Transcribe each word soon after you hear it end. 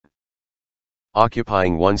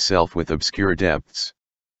occupying oneself with obscure depths.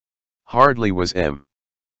 Hardly was M.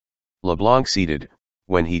 Leblanc seated,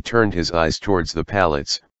 when he turned his eyes towards the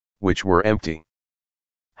pallets, which were empty.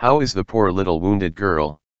 "How is the poor little wounded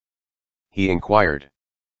girl?" he inquired.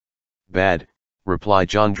 "Bad," replied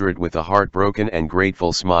Jondrette with a heartbroken and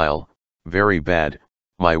grateful smile, "very bad,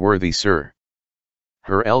 my worthy sir.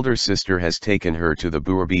 Her elder sister has taken her to the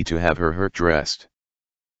Bourby to have her hurt dressed.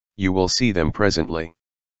 You will see them presently.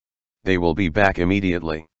 They will be back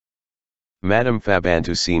immediately. Madame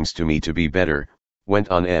Fabantou seems to me to be better," went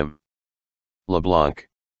on M. Leblanc,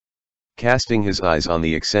 casting his eyes on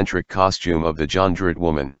the eccentric costume of the Jondrette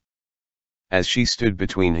woman. As she stood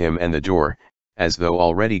between him and the door, as though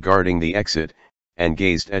already guarding the exit, and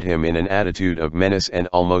gazed at him in an attitude of menace and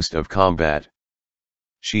almost of combat.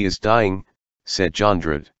 "She is dying," said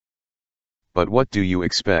Jondrette. "But what do you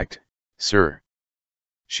expect, sir?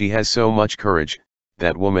 She has so much courage,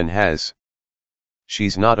 that woman has."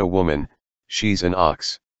 "She's not a woman, she's an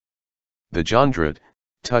ox." The Jondrette,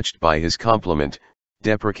 touched by his compliment,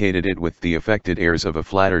 deprecated it with the affected airs of a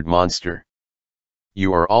flattered monster.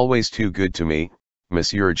 "You are always too good to me,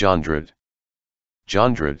 Monsieur Jondrette."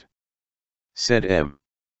 "Jondrette?" said M.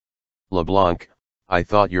 Leblanc, "I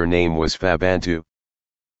thought your name was Fabantou."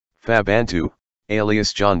 "Fabantou,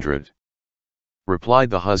 alias Jondrette," replied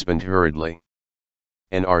the husband hurriedly.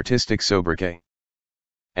 An artistic sobriquet.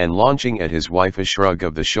 And launching at his wife a shrug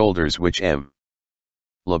of the shoulders which M.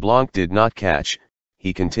 Leblanc did not catch,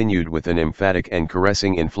 he continued with an emphatic and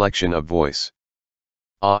caressing inflection of voice.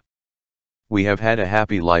 "Ah! We have had a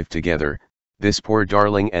happy life together, this poor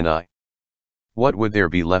darling and I. What would there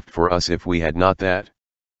be left for us if we had not that?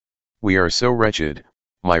 We are so wretched,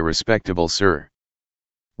 my respectable sir.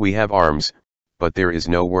 We have arms, but there is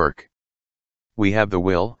no work. We have the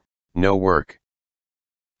will, no work.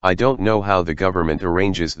 I don't know how the government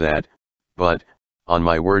arranges that, but, on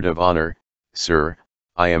my word of honor, sir,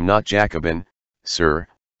 I am not Jacobin, sir,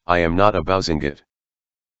 I am not a Boussingat.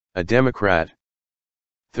 A Democrat.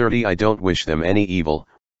 30 I don't wish them any evil,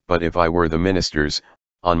 but if I were the ministers,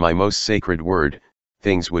 on my most sacred word,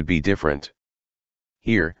 things would be different.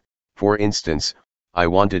 Here, for instance, I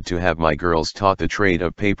wanted to have my girls taught the trade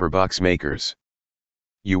of paper box makers.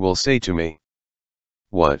 You will say to me,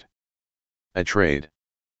 what? A trade?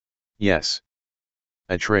 Yes.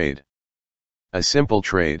 A trade. A simple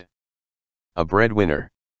trade. A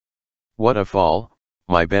breadwinner. What a fall,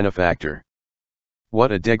 my benefactor.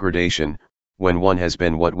 What a degradation, when one has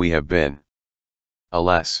been what we have been.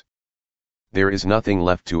 Alas! There is nothing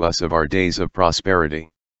left to us of our days of prosperity.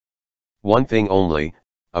 One thing only,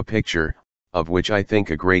 a picture, of which I think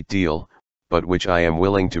a great deal, but which I am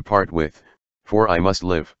willing to part with, for I must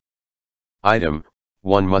live. Item,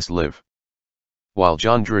 one must live." While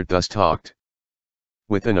Jondrette thus talked,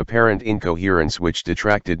 with an apparent incoherence which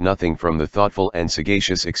detracted nothing from the thoughtful and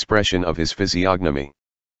sagacious expression of his physiognomy,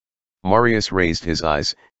 Marius raised his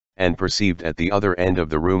eyes, and perceived at the other end of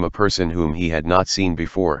the room a person whom he had not seen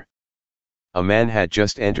before. A man had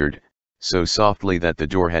just entered, so softly that the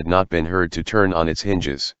door had not been heard to turn on its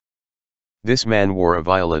hinges. This man wore a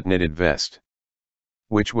violet knitted vest,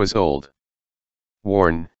 which was old,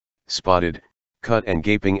 worn, spotted, cut and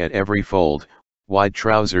gaping at every fold, wide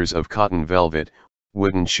trousers of cotton velvet,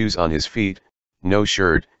 wooden shoes on his feet, no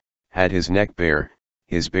shirt, had his neck bare,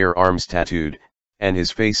 his bare arms tattooed, and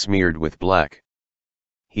his face smeared with black.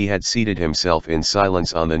 He had seated himself in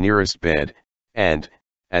silence on the nearest bed, and,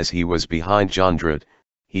 as he was behind Jondrette,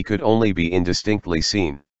 he could only be indistinctly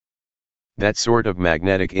seen. That sort of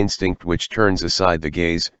magnetic instinct which turns aside the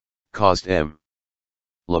gaze, caused M.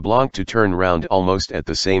 Leblanc to turn round almost at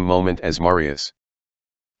the same moment as Marius.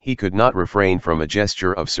 He could not refrain from a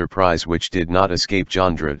gesture of surprise which did not escape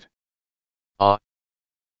Jondrette. "Ah!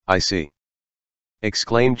 I see,"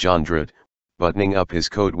 exclaimed Jondrette, buttoning up his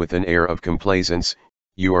coat with an air of complaisance,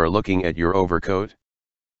 "you are looking at your overcoat?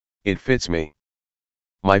 It fits me.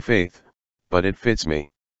 My faith, but it fits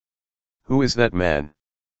me." "Who is that man?"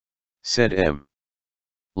 said M.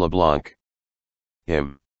 Leblanc.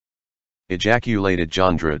 "Him," ejaculated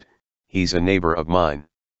Jondrette, "he's a neighbor of mine.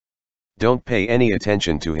 Don't pay any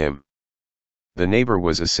attention to him." The neighbor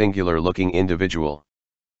was a singular-looking individual.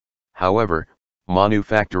 However,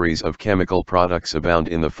 manufactories of chemical products abound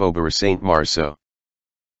in the Faubourg Saint-Marceau.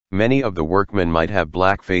 Many of the workmen might have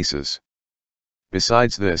black faces.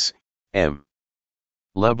 Besides this, M.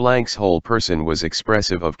 Leblanc's whole person was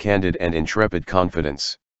expressive of candid and intrepid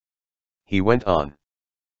confidence. He went on.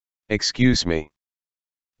 "Excuse me.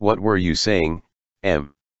 What were you saying,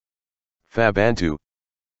 M. Fabantou?"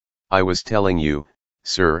 "I was telling you,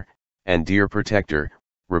 sir, and dear protector,"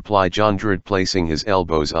 replied Jondrette, placing his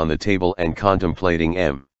elbows on the table and contemplating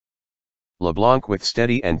M. LeBlanc with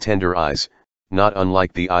steady and tender eyes, not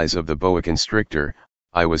unlike the eyes of the boa constrictor.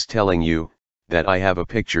 I was telling you, that I have a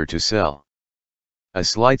picture to sell. A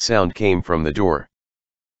slight sound came from the door.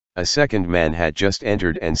 A second man had just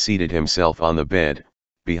entered and seated himself on the bed,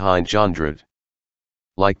 behind Jondrette.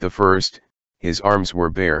 Like the first, his arms were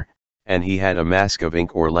bare, and he had a mask of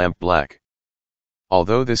ink or lamp black.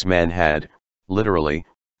 Although this man had, literally,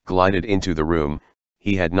 glided into the room,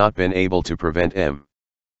 he had not been able to prevent M.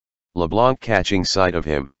 LeBlanc catching sight of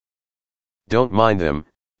him. "Don't mind them,"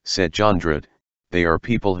 said Jondrette, "they are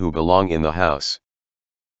people who belong in the house.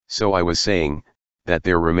 So I was saying, that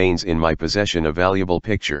there remains in my possession a valuable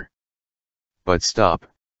picture. But stop,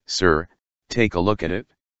 sir, take a look at it."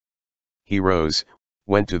 He rose,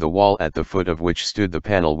 went to the wall at the foot of which stood the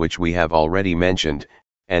panel which we have already mentioned,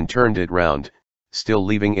 and turned it round, still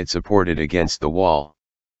leaving it supported against the wall.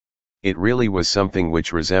 It really was something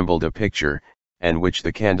which resembled a picture, and which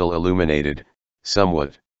the candle illuminated,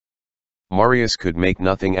 somewhat. Marius could make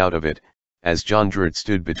nothing out of it, as Jondrette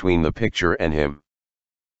stood between the picture and him.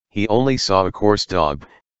 He only saw a coarse daub,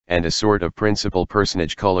 and a sort of principal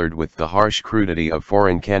personage colored with the harsh crudity of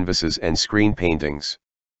foreign canvases and screen paintings.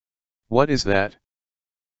 "What is that?"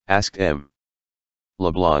 asked M.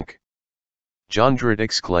 LeBlanc. Jondrette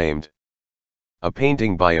exclaimed. "A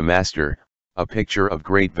painting by a master, a picture of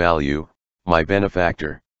great value, my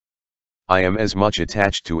benefactor. I am as much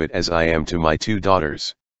attached to it as I am to my 2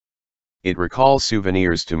 daughters. It recalls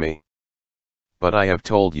souvenirs to me. But I have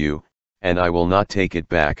told you, and I will not take it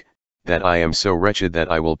back, that I am so wretched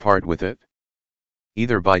that I will part with it."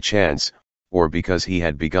 Either by chance, or because he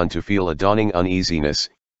had begun to feel a dawning uneasiness,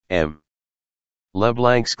 M.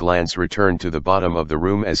 LeBlanc's glance returned to the bottom of the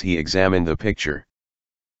room as he examined the picture.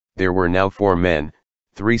 There were now 4 men,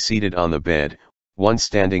 3 seated on the bed, 1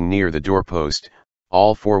 standing near the doorpost,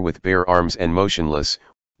 all 4 with bare arms and motionless,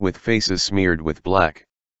 with faces smeared with black.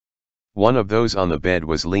 One of those on the bed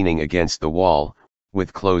was leaning against the wall,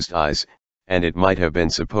 with closed eyes, and it might have been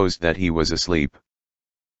supposed that he was asleep.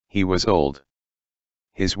 He was old.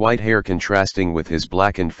 His white hair contrasting with his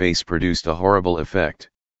blackened face produced a horrible effect.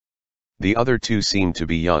 The other 2 seemed to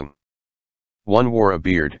be young. One wore a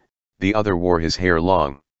beard, the other wore his hair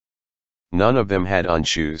long. None of them had on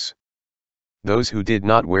shoes. Those who did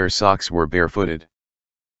not wear socks were barefooted.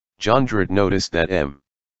 Jondrette noticed that M.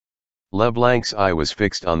 LeBlanc's eye was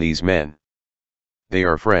fixed on these men. "They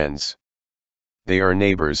are friends. They are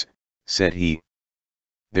neighbors," said he.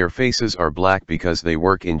 "Their faces are black because they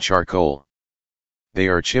work in charcoal. They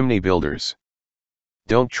are chimney builders.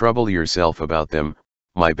 Don't trouble yourself about them,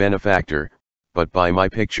 my benefactor, but buy my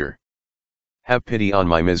picture. Have pity on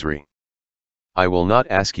my misery. I will not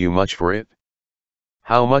ask you much for it.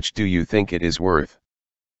 How much do you think it is worth?"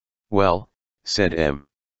 "Well," said M.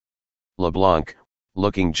 LeBlanc,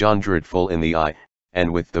 looking Jondrette full in the eye,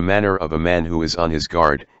 and with the manner of a man who is on his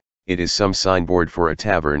guard, "it is some signboard for a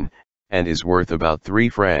tavern, and is worth about 3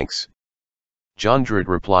 francs. Jondrette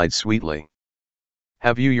replied sweetly.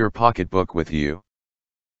 "Have you your pocketbook with you?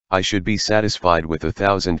 I should be satisfied with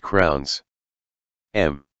 1,000 crowns.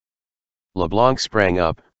 M. LeBlanc sprang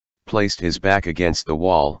up, placed his back against the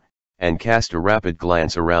wall, and cast a rapid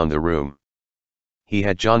glance around the room. He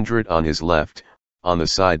had Jondrette on his left, on the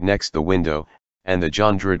side next the window, and the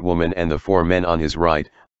Jondrette woman and the 4 men on his right,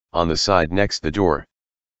 on the side next the door.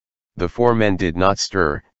 The 4 men did not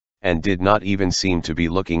stir, and did not even seem to be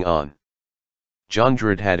looking on.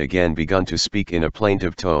 Jondrette had again begun to speak in a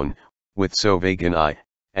plaintive tone, with so vague an eye,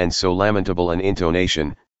 and so lamentable an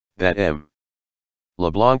intonation, that M.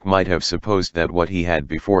 LeBlanc might have supposed that what he had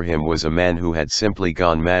before him was a man who had simply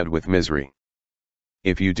gone mad with misery.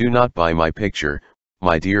 "If you do not buy my picture,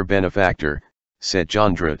 my dear benefactor," said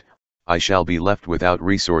Jondrette, "I shall be left without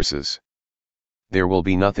resources. There will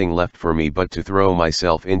be nothing left for me but to throw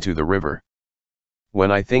myself into the river.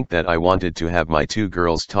 When I think that I wanted to have my 2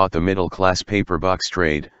 girls taught the middle-class paper box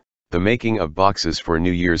trade, the making of boxes for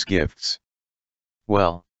New Year's gifts.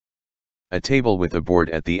 Well, a table with a board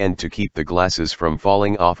at the end to keep the glasses from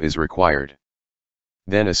falling off is required.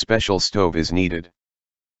 Then a special stove is needed.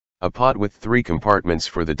 A pot with 3 compartments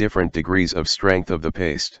for the different degrees of strength of the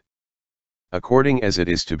paste. According as it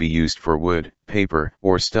is to be used for wood, paper,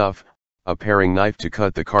 or stuff, a paring knife to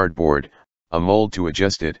cut the cardboard, a mould to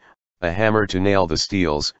adjust it, a hammer to nail the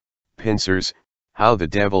steels, pincers, how the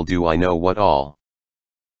devil do I know what all.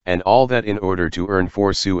 And all that in order to earn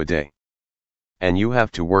 4 sous a day. And you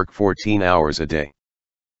have to work 14 hours a day.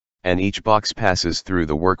 And each box passes through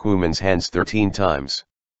the workwoman's hands 13 times.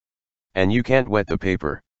 And you can't wet the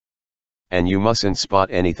paper. And you mustn't spot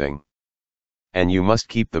anything. and you must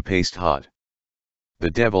keep the paste hot. The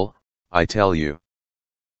devil, I tell you.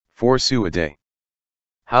 4 sous a day.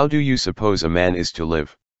 How do you suppose a man is to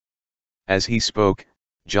live? As he spoke,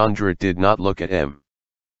 Jondrette did not look at M.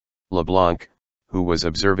 Leblanc, who was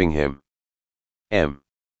observing him. M.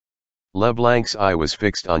 Leblanc's eye was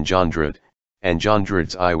fixed on Jondrette, and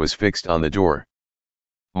Jondrette's eye was fixed on the door.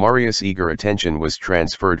 Marius' eager attention was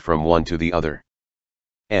transferred from one to the other.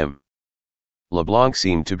 M. Leblanc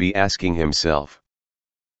seemed to be asking himself,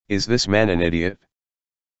 "Is this man an idiot?"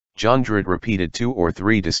 Jondrette repeated 2 or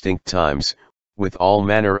 3 distinct times, with all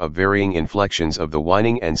manner of varying inflections of the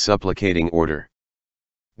whining and supplicating order.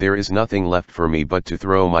 "There is nothing left for me but to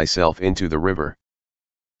throw myself into the river.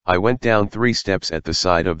 I went down 3 steps at the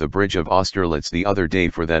side of the bridge of Austerlitz the other day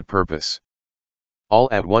for that purpose." All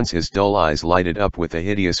at once his dull eyes lighted up with a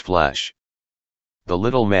hideous flash. The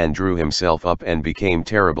little man drew himself up and became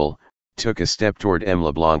terrible, took a step toward M.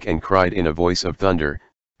 Leblanc and cried in a voice of thunder,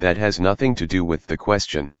 "That has nothing to do with the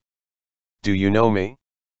question. Do you know me?"